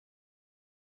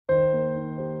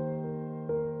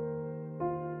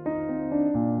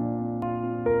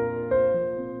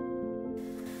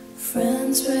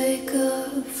Friends break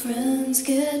up, friends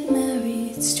get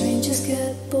married, strangers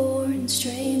get born,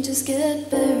 strangers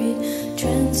get buried.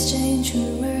 Trends change,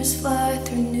 rumors fly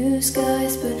through new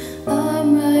skies, but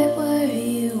I'm right where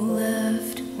you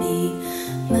left me.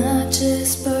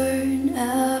 Matches burn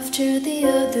after the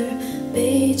other,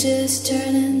 pages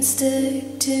turn and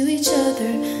stick to each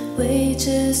other.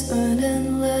 Wages earned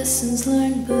and lessons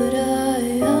learned, but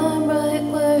I'm right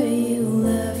where you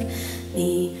left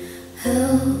me.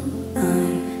 Hell,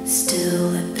 I'm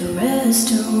still at the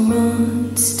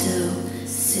restaurant, still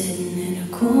sitting in a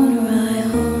corner I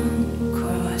haunt,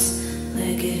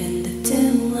 cross-legged in the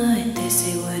dim light. They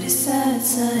say what a sad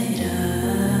sight.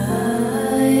 I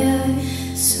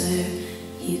swear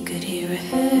you could hear a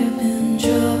hairpin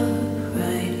drop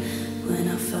right when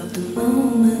I felt the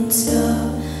moment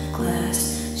stop.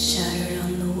 Glass shattered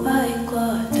on the white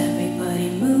cloth,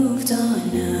 everybody moved on.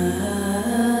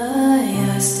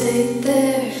 I stayed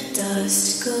there,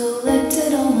 dust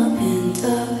collected on my pinned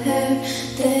up hair.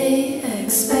 They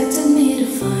expected me to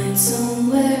find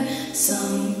somewhere,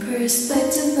 some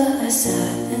perspective, but I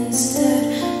sat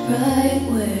instead right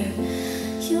where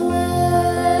you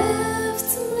left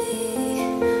me.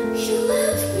 You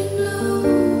left me low.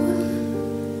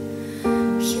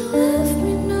 You left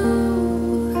me low.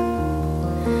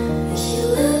 You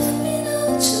left me no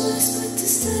choice but to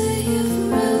stay here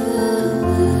forever.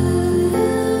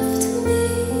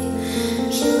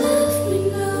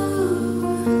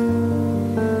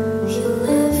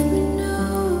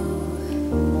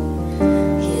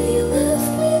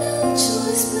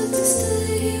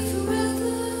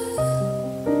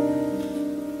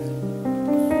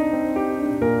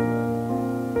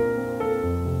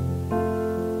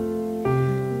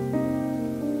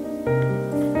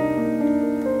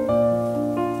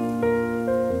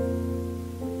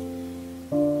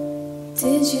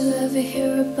 Did you ever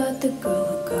hear about the girl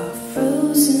who got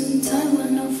frozen? Time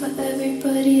went on for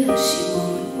everybody else, she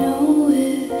won't know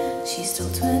it. She's still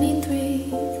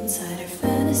 23, inside her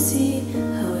fantasy,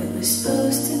 how it was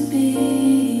supposed to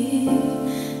be.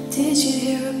 Did you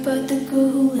hear about the girl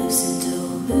who lives in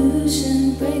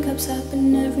delusion? Breakups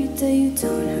happen every day, you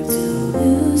don't have to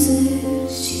lose it.